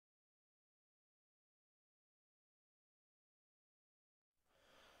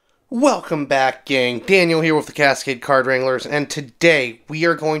Welcome back, gang. Daniel here with the Cascade Card Wranglers, and today we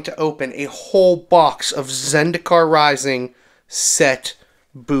are going to open a whole box of Zendikar Rising set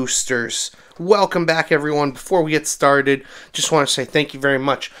boosters. Welcome back, everyone. Before we get started, just want to say thank you very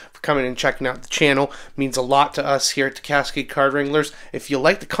much for coming and checking out the channel. It means a lot to us here at the Cascade Card Wranglers. If you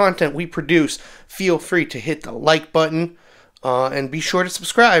like the content we produce, feel free to hit the like button and be sure to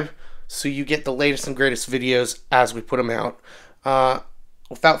subscribe so you get the latest and greatest videos as we put them out.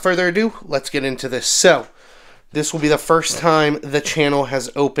 Without further ado, let's get into this. So, this will be the first time the channel has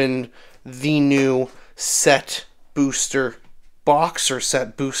opened the new set booster box or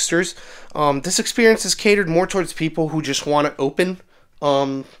set boosters. This experience is catered more towards people who just want to open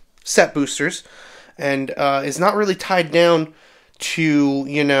set boosters and is not really tied down to,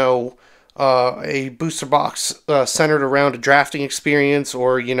 you know, a booster box centered around a drafting experience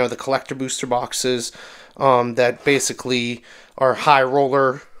or, you know, the collector booster boxes that basically are high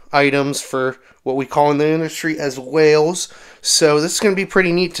roller items for what we call in the industry as whales. So this is going to be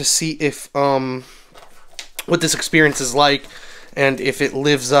pretty neat to see if what this experience is like and if it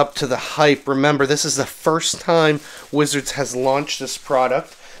lives up to the hype. Remember, this is the first time Wizards has launched this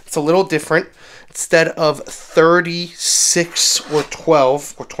product. It's a little different. Instead of 36 or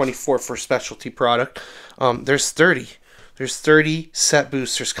 12 or 24 for a specialty product, there's 30. There's 30 set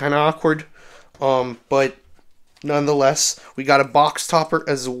boosters. Kind of awkward, but nonetheless, we got a box topper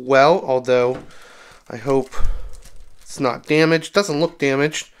as well, although I hope it's not damaged. Doesn't look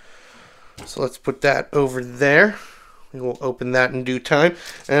damaged. So let's put that over there. We will open that in due time.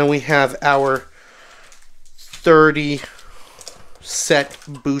 And we have our 30 set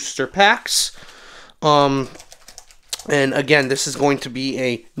booster packs. And again, this is going to be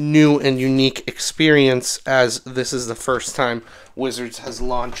a new and unique experience as this is the first time Wizards has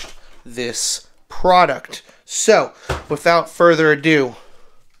launched this product. So, without further ado,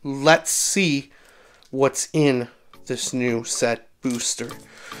 let's see what's in this new set booster.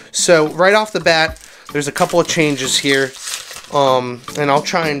 So, right off the bat, there's a couple of changes here, and I'll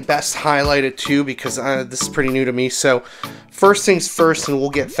try and best highlight it too because this is pretty new to me. So, first things first, and we'll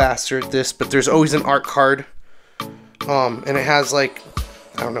get faster at this, but there's always an art card, and it has like,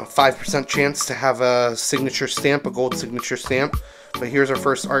 I don't know, 5% chance to have a signature stamp, a gold signature stamp. But here's our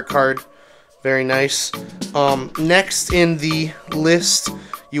first art card. Very nice. Next in the list,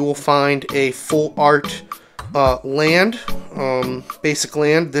 you will find a full art land, basic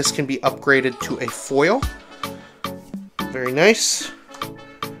land. This can be upgraded to a foil. Very nice.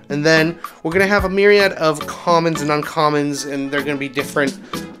 And then we're going to have a myriad of commons and uncommons, and they're going to be different.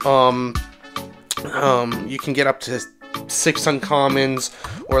 You can get up to 6 uncommons,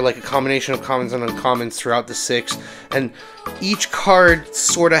 or like a combination of commons and uncommons throughout the 6, and each card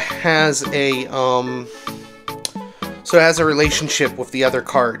sort of has a relationship with the other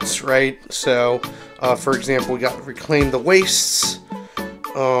cards, right? So for example, we got Reclaim the Wastes,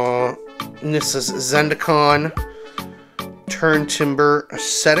 this is Zendikar, Turn Timber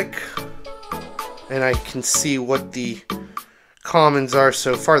Ascetic, and I can see what the commons are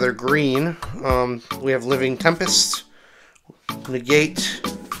so far. They're green. We have Living Tempest, Negate,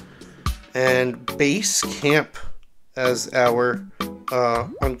 and Base Camp as our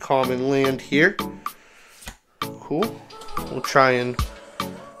uncommon land here. Cool. We'll try and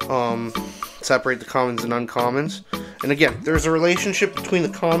separate the commons and uncommons. And again, there's a relationship between the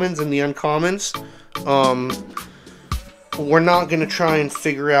commons and the uncommons. We're not going to try and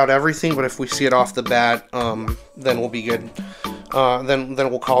figure out everything, but if we see it off the bat, then we'll be good. Then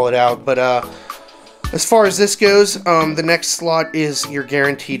we'll call it out. But as far as this goes, the next slot is your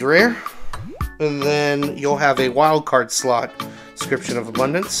guaranteed rare. And then you'll have a wild card slot, Description of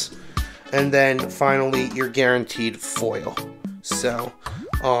Abundance. And then finally, your guaranteed foil. So,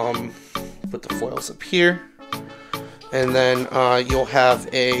 put the foils up here. And then you'll have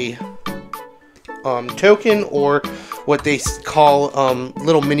a token, or what they call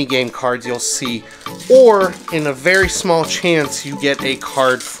little minigame cards you'll see. Or, in a very small chance, you get a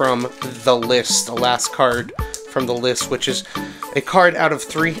card from the list, the last card from the list, which is a card out of a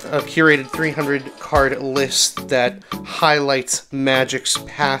curated 300 card list that highlights Magic's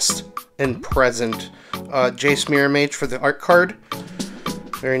past and present. Jace Mirror Mage for the art card.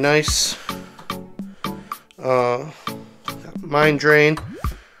 Very nice. Mind Drain,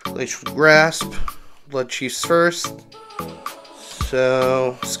 Glacial Grasp, Blood Chief's First.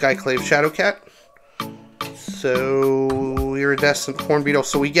 So, Skyclave Shadowcat. So, Iridescent Hornbeetle.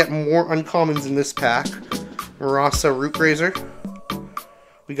 So we get more uncommons in this pack. Marasa Rootgrazer.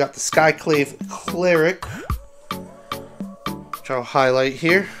 We got the Skyclave Cleric, which I'll highlight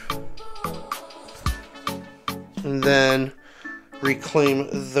here. And then Reclaim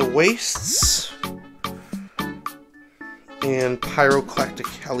the Wastes, and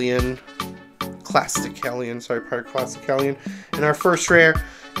Pyroclasticallion. And our first rare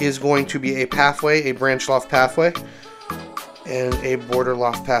is going to be a Pathway, a Branch Loft Pathway, and a Border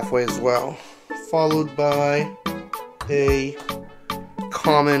Loft Pathway as well. Followed by a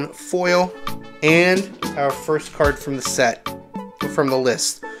common foil, and our first card from the set, from the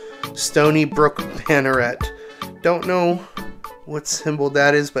list, Stony Brook Banneret. Don't know what symbol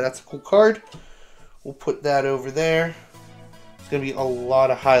that is, but that's a cool card. We'll put that over there. There's going to be a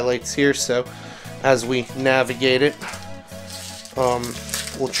lot of highlights here, so as we navigate it,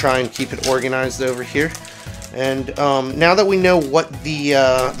 we'll try and keep it organized over here. And now that we know what the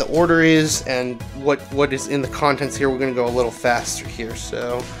order is and what is in the contents here, we're going to go a little faster here.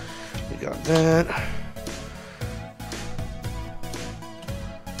 So we got that.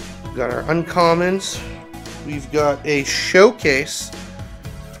 We got our uncommons. We've got a Showcase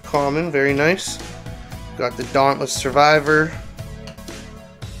common, very nice. Got the Dauntless Survivor.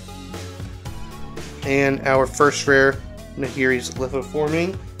 And our first rare, Nahiri's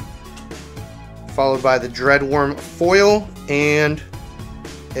Lithoforming. Followed by the Dreadworm foil and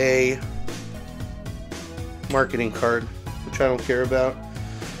a marketing card, which I don't care about.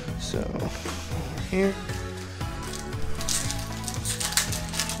 So, over here.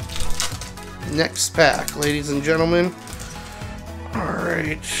 Next pack, ladies and gentlemen.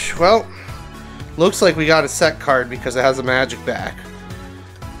 Alright, well, looks like we got a set card because it has a magic back.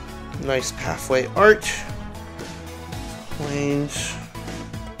 Nice Pathway art. Planes.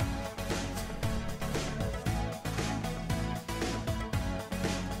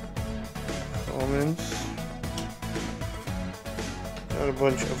 Commons. Got a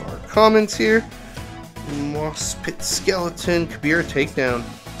bunch of our comments here. Moss Pit Skeleton, Kabir Takedown.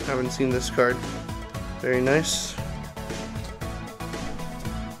 Haven't seen this card. Very nice.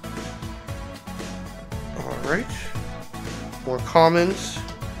 Alright. More commons.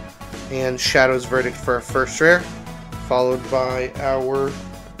 And Shadow's Verdict for our first rare. Followed by our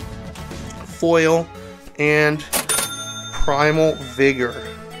foil and Primal Vigor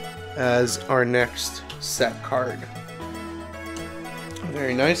as our next set card.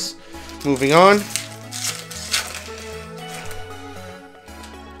 Very nice. Moving on.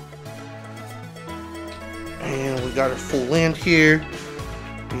 And we got our full land here.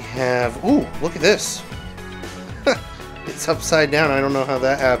 We have, ooh, look at this. It's upside down. I don't know how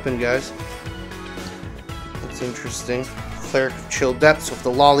that happened, guys. That's interesting. Cleric of Chill Depths with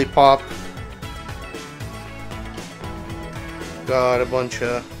the lollipop. Got a bunch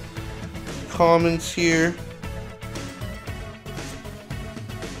of commons here.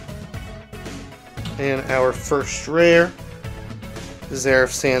 And our first rare,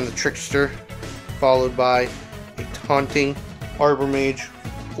 Zareth Sand the Trickster, followed by a Taunting Arbor Mage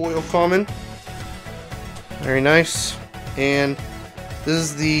foil common. Very nice. And this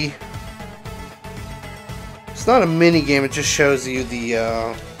is the, it's not a mini game, it just shows you the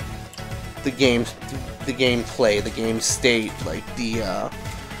gameplay, the game state, like the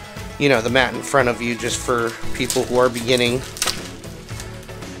you know, the mat in front of you, just for people who are beginning.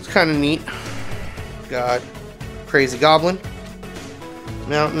 It's kind of neat. Got Crazy Goblin,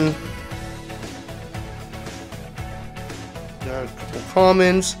 Mountain, got a couple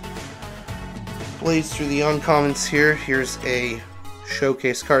commons. Blaze through the uncommons here. Here's a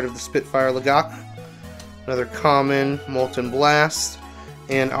Showcase card of the Spitfire Lagak, another common, Molten Blast,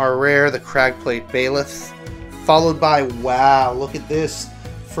 and our rare, the Cragplate Baelith, followed by, wow, look at this.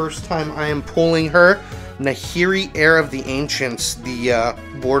 First time I am pulling her, Nahiri, Heir of the Ancients, the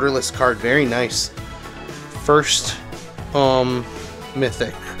borderless card. Very nice. First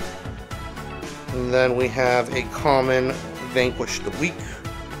mythic. And then we have a common, Vanquish the Weak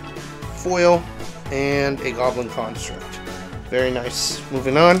foil, and a Goblin Construct. Very nice.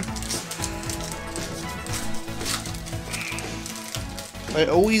 Moving on. I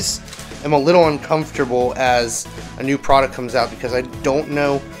always am a little uncomfortable as a new product comes out because I don't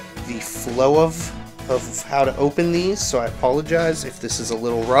know the flow of how to open these, so I apologize if this is a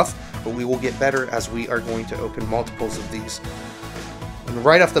little rough, but we will get better as we are going to open multiples of these. And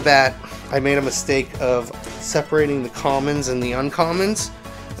right off the bat, I made a mistake of separating the commons and the uncommons,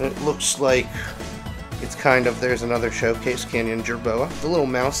 and it looks like it's kind of, there's another Showcase, Canyon Jerboa, the little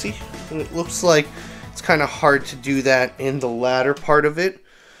mousy, and it looks like it's kind of hard to do that in the latter part of it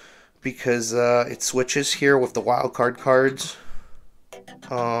because it switches here with the wildcard cards,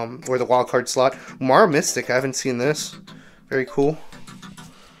 or the wildcard slot. Mara Mystic, I haven't seen this. Very cool.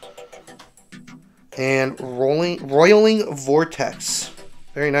 And Roiling Vortex.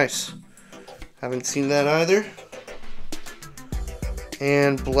 Very nice. Haven't seen that either.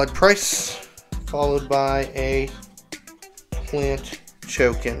 and Blood Price, followed by a Plant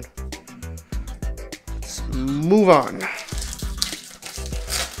Token. Let's move on.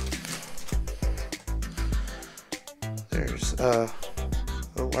 There's, oh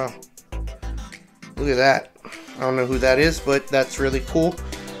wow. Look at that. I don't know who that is, but that's really cool.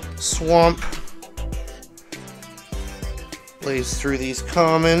 Swamp. Plays through these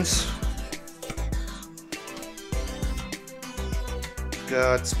commons.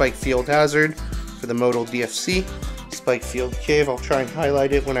 Got Spike Field Hazard for the Modal DFC. Spike Field Cave, I'll try and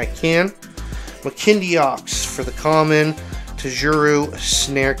highlight it when I can. Makindi Ox for the common. Tajuru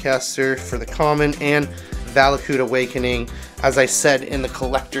Snarecaster for the common. And Valakut Awakening. As I said in the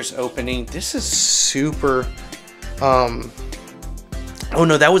collector's opening, this is super... oh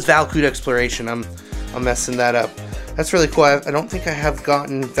no, that was Valakut Exploration. I'm messing that up. That's really cool. I don't think I have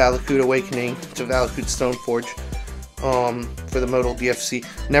gotten Valakut Awakening to Valakut Stoneforge for the Modal DFC.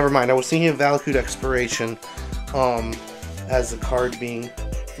 Never mind, I was thinking of Valakut Exploration as a card being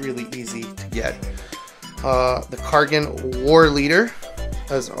really easy to get. The Kargan War Leader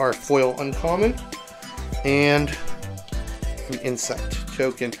as our foil uncommon, and an Insect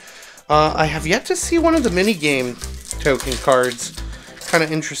token. I have yet to see one of the minigame token cards. Kind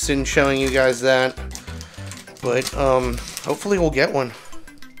of interested in showing you guys that, but hopefully we'll get one.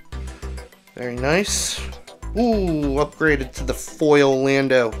 Very nice. Ooh, upgraded to the foil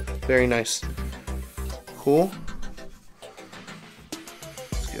Lando. Very nice. Cool.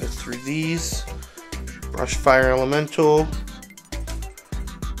 Let's go through these. Brushfire Elemental.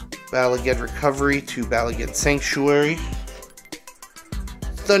 Balaged Recovery to Balaged Sanctuary.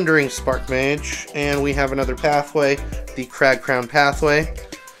 Thundering Spark Mage. And we have another pathway, the Crag Crown Pathway.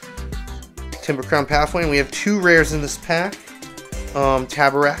 Timber Crown Pathway. And we have 2 rares in this pack.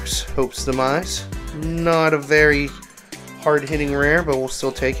 Tabarax, Hope's Demise. Not a very hard-hitting rare, but we'll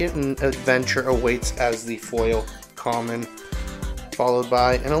still take it. And Adventure Awaits as the foil common, followed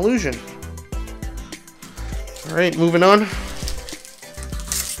by an Illusion. Alright, moving on.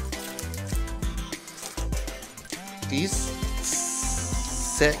 These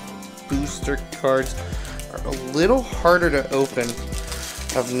set booster cards are a little harder to open,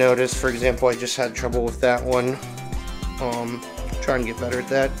 I've noticed. For example, I just had trouble with that one. Trying to get better at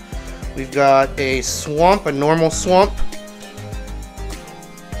that. We've got a Swamp, a normal Swamp,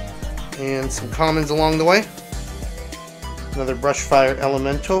 and some commons along the way. Another Brushfire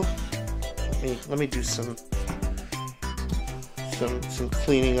Elemental. Let me do some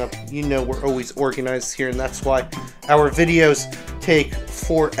cleaning up. You know we're always organized here, and that's why our videos take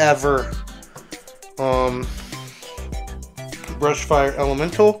forever. Brushfire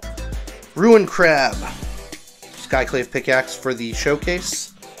Elemental, Ruin Crab, Skyclave Pickaxe for the showcase,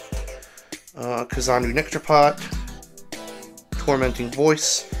 Kazandu Nectarpot, Tormenting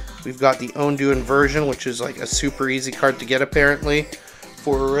Voice. We've got the Ondu Inversion, which is like a super easy card to get apparently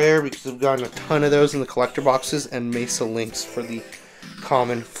for a rare, because I've gotten a ton of those in the collector boxes, and Mesa Lynx for the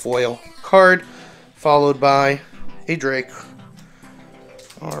common foil card, followed by a Drake.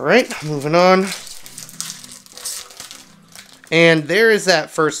 Alright, moving on. And there is that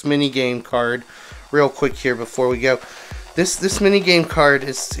first minigame card. Real quick here before we go. This minigame card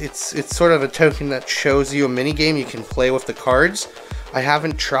is it's sort of a token that shows you a minigame you can play with the cards. I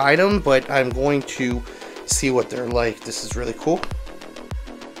haven't tried them, but I'm going to see what they're like. This is really cool.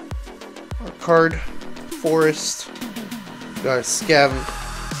 Our card, Forest. Got a Scavenged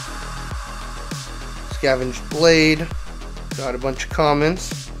Blade. Got a bunch of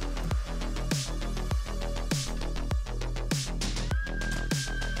commons.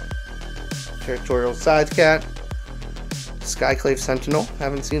 Territorial Sidecat. Skyclave Sentinel.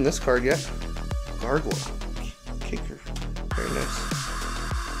 Haven't seen this card yet. Gargoyle. Kicker. Very nice.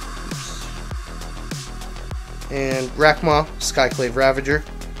 Oops. And Rakma, Skyclave Ravager.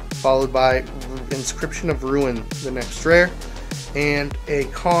 Followed by Inscription of Ruin, the next rare. And a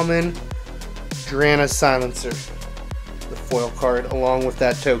common Drana Silencer. The foil card, along with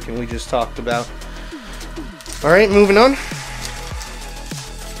that token we just talked about. Alright, moving on.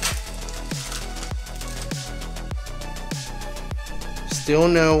 Still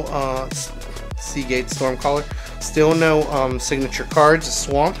no Seagate Stormcaller. Still no signature cards. A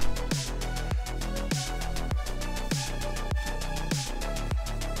Swamp.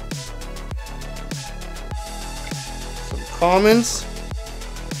 Some commons.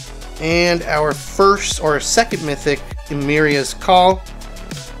 And our first or second mythic, Emiria's Call.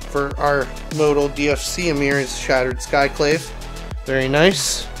 For our modal DFC, Emiria's Shattered Skyclave. Very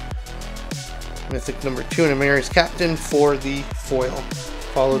nice. Mythic number 2, and Emiria's Captain for the foil,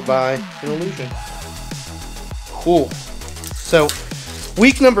 followed by an Illusion. Cool. So,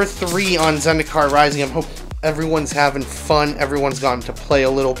 Week number 3 on Zendikar Rising. I hope everyone's having fun. Everyone's gotten to play a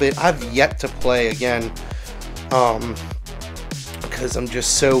little bit. I've yet to play again because I'm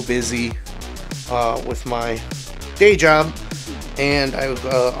just so busy with my day job, and I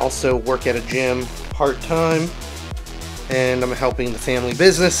also work at a gym part-time, and I'm helping the family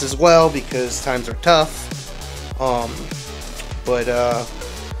business as well because times are tough. But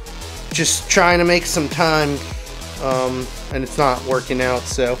just trying to make some time, and it's not working out,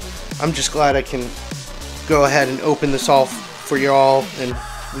 so I'm just glad I can go ahead and open this all for y'all, and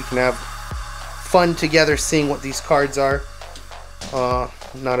we can have fun together seeing what these cards are.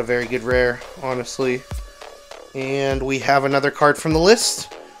 Not a very good rare, honestly. And we have another card from the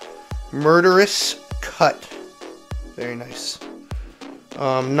list, Murderous Cut. Very nice.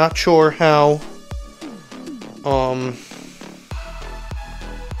 Not sure how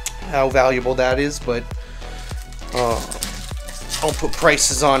valuable that is, but I'll put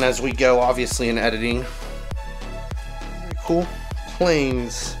prices on as we go, obviously, in editing. Very cool.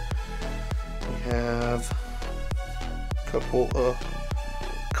 Planes. We have a couple of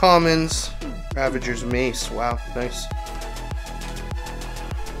commons. Ravager's Mace. Wow, nice.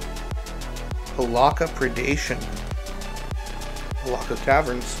 Palaka Predation. Palaka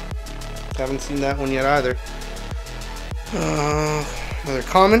Caverns. Haven't seen that one yet either. Another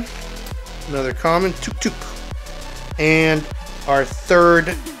common. Another common. Tuk Tuk. And our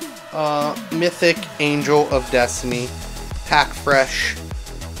third Mythic Angel of Destiny. Pack Fresh.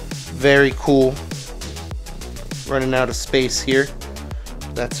 Very cool. Running out of space here.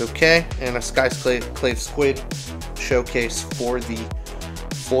 That's okay. And a Skyclave Squid showcase for the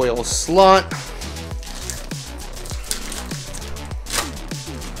foil slot.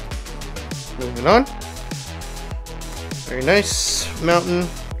 Moving on. Very nice. Mountain.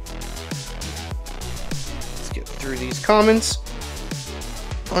 Let's get through these commons.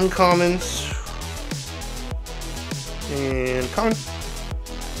 Uncommons. And common.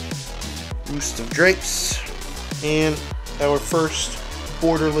 Roost of Drakes. And our first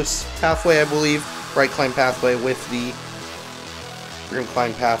borderless pathway, I believe. Right climb pathway with the grim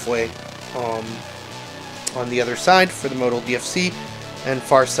climb pathway on the other side for the modal DFC, and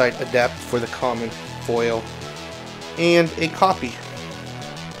Farsight Adept for the common foil. And a copy.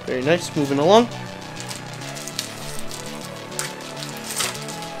 Very nice. Moving along.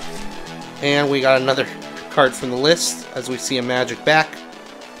 And we got another card from the list as we see a magic back.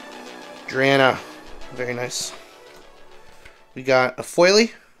 Drana. Very nice. We got a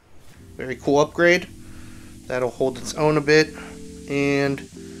foily. Very cool upgrade. That'll hold its own a bit. And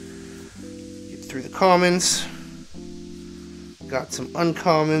get through the commons. Got some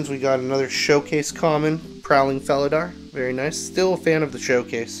uncommons. We got another showcase common. Prowling Felidar. Very nice. Still a fan of the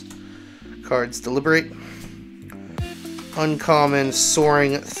showcase cards. Deliberate. Uncommon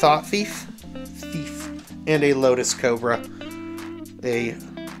Soaring Thought Thief. And a Lotus Cobra. A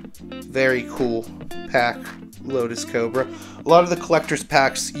very cool pack. Lotus Cobra. A lot of the collector's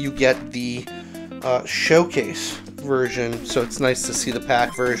packs, you get the showcase version, so it's nice to see the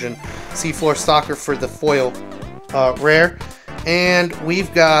pack version. Seafloor Stalker for the foil rare. And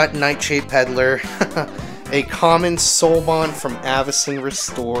we've got Nightshade Peddler, a common Soulbond from Avacyn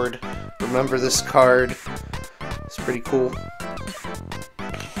Restored. Remember this card. It's pretty cool.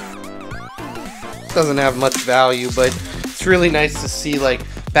 Doesn't have much value, but it's really nice to see, like,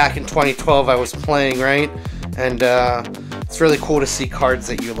 back in 2012 I was playing, right? And it's really cool to see cards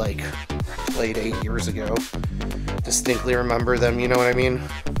that you, like, played 8 years ago. Distinctly remember them, you know what I mean?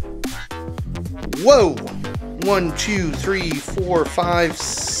 Whoa! 1, 2, 3, 4, 5,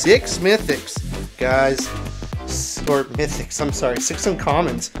 6 mythics, guys. Or mythics, I'm sorry. 6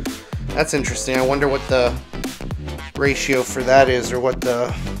 uncommons. That's interesting. I wonder what the ratio for that is, or what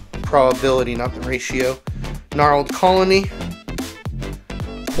the probability, not the ratio. Gnarled Colony.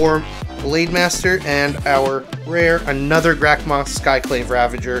 Core Blade Master, and our rare, another Grakmaw Skyclave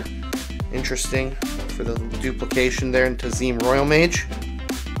Ravager. Interesting for the duplication there into Zem Royal Mage.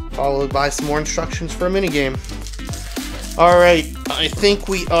 Followed by some more instructions for a minigame. Alright, I think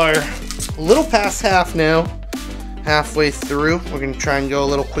we are a little past half now. Halfway through. We're going to try and go a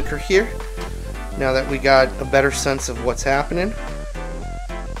little quicker here. Now that we got a better sense of what's happening.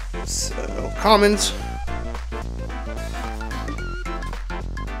 So, commons.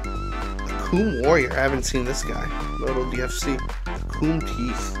 Cocoon Warrior. I haven't seen this guy. Little DFC. Cocoon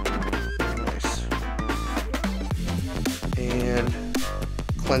Teeth. Nice. And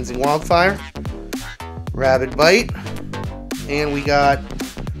Cleansing Wildfire. Rabid Bite. And we got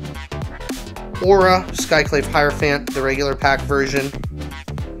Aura, Skyclave Hierophant, the regular pack version.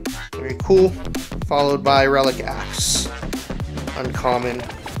 Very cool. Followed by Relic Axe. uncommon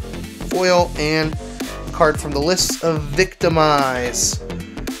foil, and a card from the list of Victimize.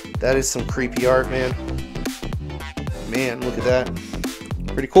 That is some creepy art, man. Man, look at that.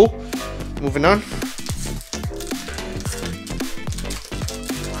 Pretty cool. Moving on.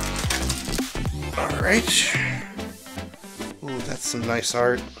 Alright. Ooh, that's some nice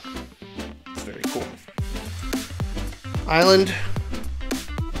art. It's very cool. Island.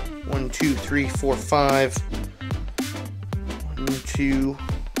 1, 2, 3, 4, 5. 1, 2.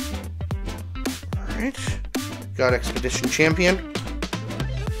 Alright. Got Expedition Champion.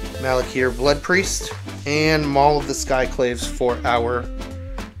 Malakir Blood Priest. And Maul of the Skyclaves for our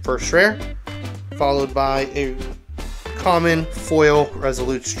first rare. Followed by a common foil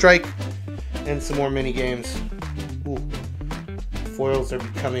Resolute Strike. And some more mini games. Ooh. Foils are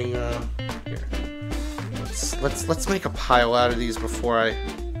becoming here. Let's make a pile out of these before I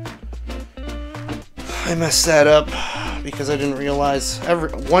messed that up, because I didn't realize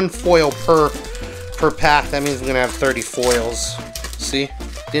one foil per pack. That means I'm gonna have 30 foils. See?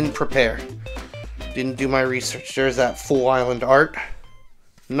 Didn't prepare. Didn't do my research. There's that full island art.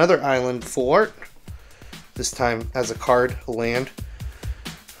 Another island full art. This time as a card, a land.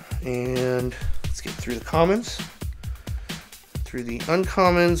 And let's get through the commons. Through the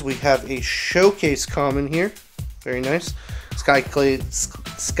uncommons, we have a showcase common here. Very nice. Skyclave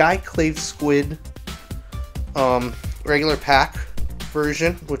Squid. Regular pack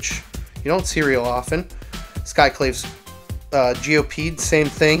version, which you don't see real often. Skyclave's GOP, same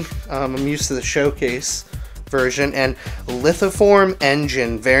thing. I'm used to the showcase version. And Lithoform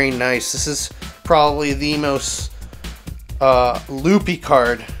Engine, very nice. This is probably the most loopy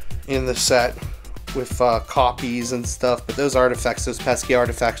card in the set, with copies and stuff. But those artifacts, those pesky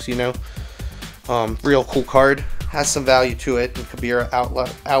artifacts, you know, real cool card. Has some value to it. It could be our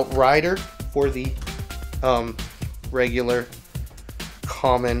outrider for the regular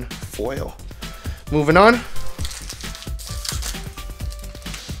common foil. Moving on.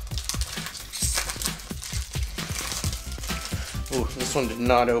 Ooh, this one did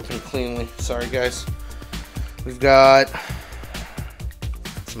not open cleanly. Sorry, guys. We've got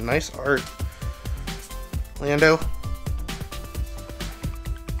some nice art. Lando.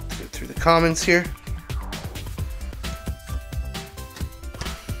 Let's get through the comments here.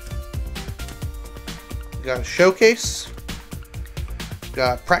 We got a showcase. We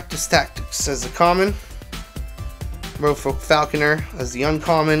got Practice Tactics as the common. Merfolk Falconer as the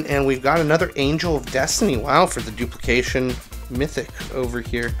uncommon. And we've got another Angel of Destiny. Wow, for the duplication mythic over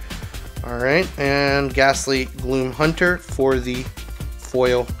here. Alright, and Ghastly Gloom Hunter for the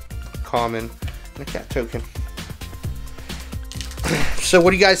foil common. And a cat token. So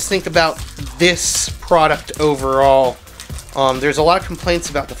what do you guys think about this product overall? There's a lot of complaints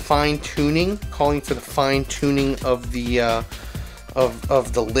about the fine-tuning, calling for the fine-tuning of the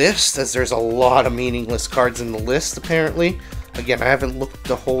list, as there's a lot of meaningless cards in the list, apparently. Again, I haven't looked at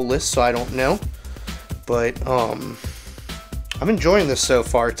the whole list, so I don't know. But, I'm enjoying this so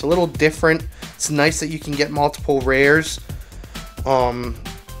far. It's a little different. It's nice that you can get multiple rares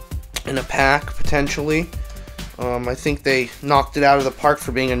in a pack, potentially. I think they knocked it out of the park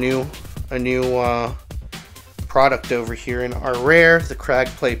for being a new product over here in our rare, the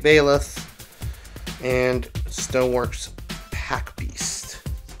Cragplate Bailiff, and Stoneworks Pack Beast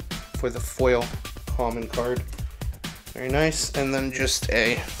for the foil common card. Very nice. And then just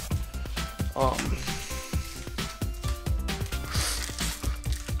a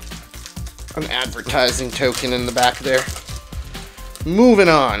an advertising token in the back there. Moving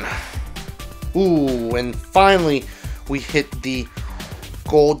on. Ooh, and finally we hit the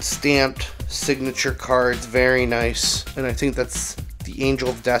gold stamped signature cards. Very nice. And I think that's the Angel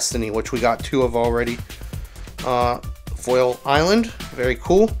of Destiny, which we got 2 of already. Foil Island, very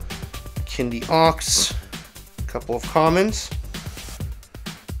cool. Kindy Ox, a couple of commons.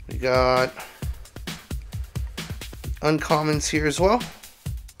 We got uncommons here as well.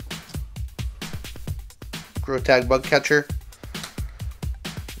 Grotag Bugcatcher,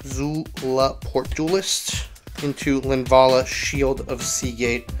 Zula Port Duelist, into Linvala Shield of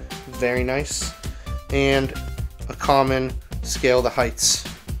Seagate. Very nice. And a common Scale the Heights,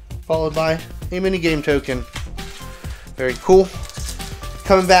 followed by a minigame token. Very cool.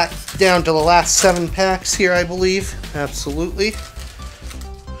 Coming back down to the last 7 packs here, I believe. Absolutely.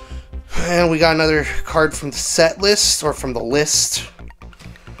 And we got another card from the set list, or from the list,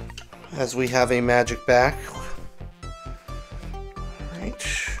 as we have a magic back.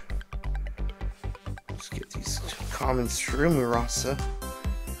 Alright. Let's get these commons through. Murasa.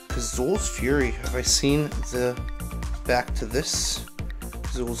 Kazul's Fury. Have I seen the back to this?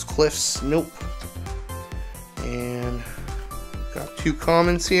 Kazul's Cliffs. Nope. And Got 2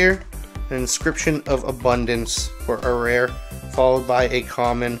 commons here. An Inscription of Abundance for a rare, followed by a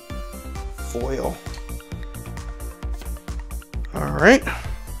common foil. Alright.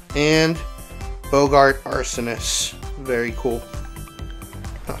 And Bogart Arsonist. Very cool.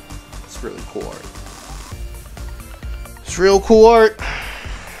 Huh. It's really cool art. It's real cool art.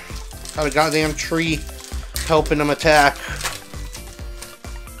 Got a goddamn tree helping them attack.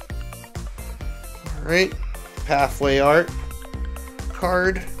 Alright. Pathway art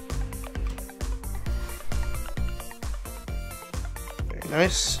card. Very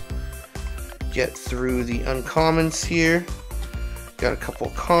nice. Get through the uncommons here. Got a couple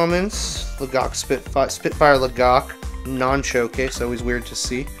commons. Lagok Spitfire Lagok. Non-showcase, always weird to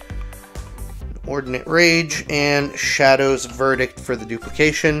see. Ordinate Rage and Shadow's Verdict for the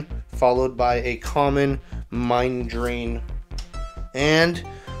duplication, followed by a common Mind Drain. And,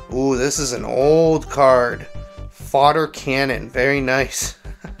 ooh, this is an old card. Fodder Cannon. Very nice.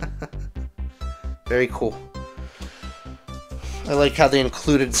 Very cool. I like how they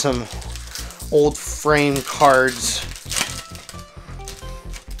included some old frame cards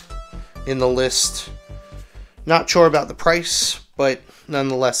in the list. Not sure about the price, but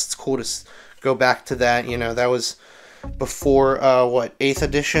nonetheless, it's cool to go back to that. You know, that was before, what, 8th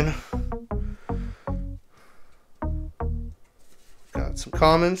edition? Got some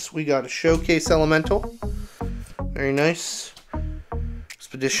commons. We got a Showcase Elemental. Very nice.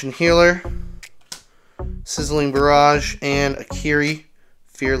 Expedition Healer. Sizzling Barrage, and Akiri,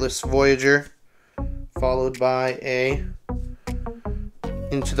 Fearless Voyager, followed by a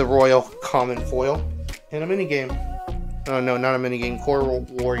Into the Royal common foil, and a minigame. Oh no, not a minigame, Coral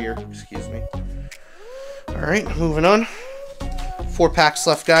Warrior, excuse me. Alright, moving on. 4 packs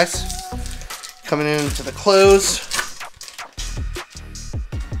left, guys. Coming into the close.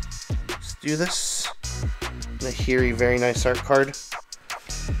 Let's do this. Nahiri, very nice art card.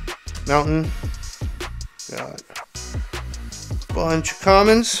 Mountain. Got a bunch of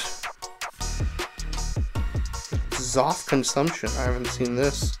commons. Zoth Consumption. I haven't seen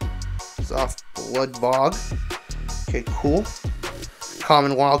this. Zoth Blood Bog. Okay, cool.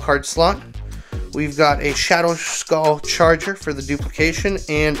 Common wildcard slot. We've got a Shadow Skull Charger for the duplication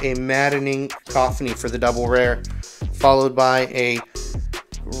and a Maddening Cacophony for the double rare, followed by a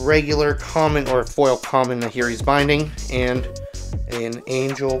regular common or foil common Nahiri's Binding and an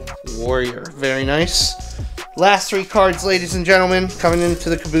Angel Warrior. Very nice. Last 3 cards, ladies and gentlemen, coming into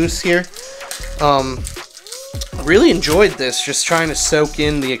the caboose here. I really enjoyed this, just trying to soak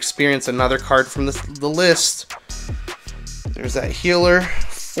in the experience. Another card from the list. There's that Healer.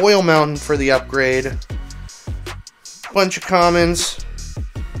 Foil Mountain for the upgrade. Bunch of commons.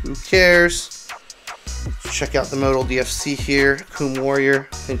 Who cares? Let's check out the modal DFC here. Coom Warrior.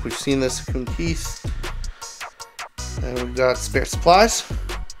 I think we've seen this. Coom Keith. And we've got Spare Supplies.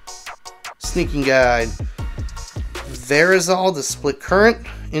 Sneaking Guide. Verizal, the Split Current,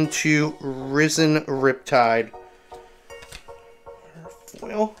 into Risen Riptide.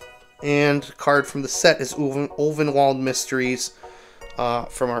 Foil. And card from the set is Ulvenwald Mysteries,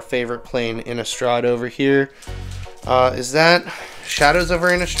 from our favorite plane, Innistrad over here. Is that Shadows over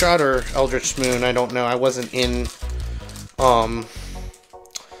Innistrad or Eldritch Moon? I don't know. I wasn't in...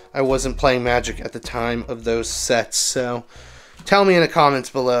 I wasn't playing Magic at the time of those sets, so tell me in the comments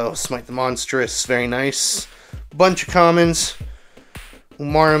below. Smite the Monstrous, very nice. Bunch of commons.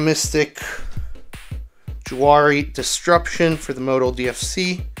 Umara Mystic. Juari Disruption for the modal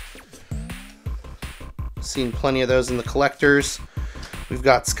DFC. Seen plenty of those in the collectors. We've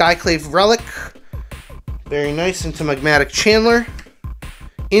got Skyclave Relic. Very nice. Into Magmatic Chandler.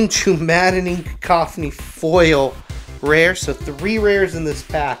 Into Maddening Cacophony Foil Rare. So 3 rares in this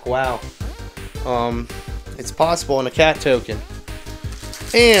pack. Wow. It's possible in a cat token.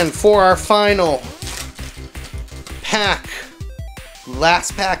 And for our final pack,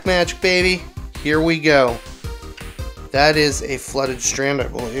 last pack magic, baby. Here we go. That is a Flooded Strand, I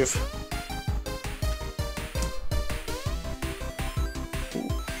believe.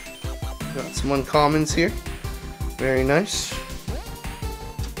 Got some uncommons here. Very nice.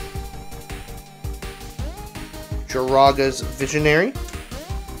 Jaraga's Visionary.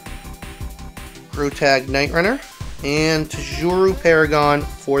 Grotag Nightrunner. And Tajuru Paragon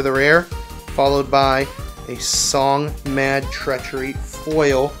for the rare. Followed by a Song Mad Treachery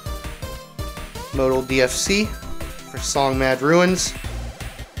foil. Modal DFC for Song Mad Ruins.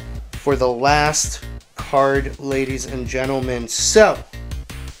 For the last card, ladies and gentlemen. So,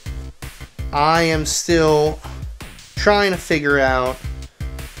 I am still trying to figure out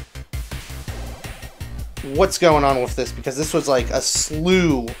what's going on with this, because this was like a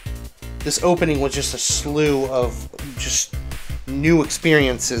slew. This opening was just a slew of just new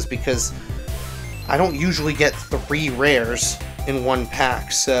experiences because I don't usually get 3 rares in one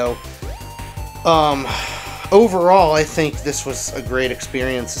pack. So, overall, I think this was a great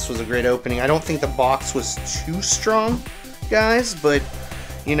experience. This was a great opening. I don't think the box was too strong, guys, but,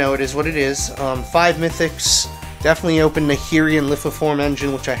 you know, it is what it is. 5 mythics. Definitely opened Nahiri and Lithoform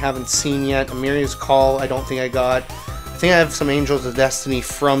Engine, which I haven't seen yet. Amiria's Call, I don't think I got. I think I have some Angels of Destiny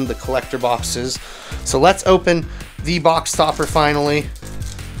from the collector boxes. So let's open the box topper finally.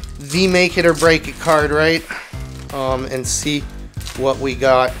 The make it or break it card, right? And see what we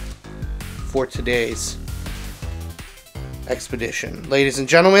got for today's expedition. Ladies and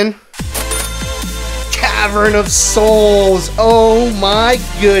gentlemen, Cavern of Souls. Oh my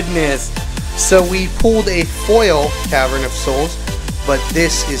goodness. So we pulled a foil Cavern of Souls, but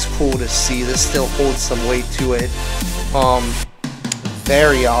this is cool to see. This still holds some weight to it.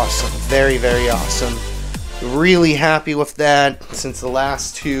 Very awesome. Very, very awesome. Really happy with that, since the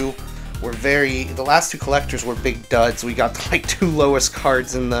last two collectors were big duds. We got like 2 lowest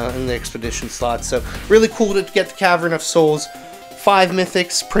cards in the expedition slot. So really cool to get the Cavern of Souls. 5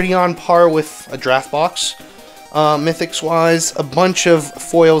 mythics, pretty on par with a draft box. Mythics wise, a bunch of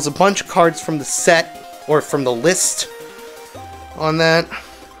foils, a bunch of cards from the set or from the list on that.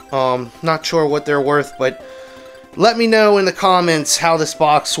 Not sure what they're worth, but let me know in the comments how this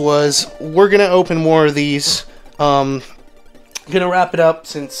box was. We're gonna open more of these. Gonna wrap it up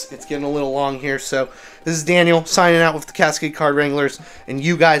since it's getting a little long here. So this is Daniel signing out with the Cascade Card Wranglers, and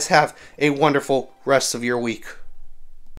you guys have a wonderful rest of your week.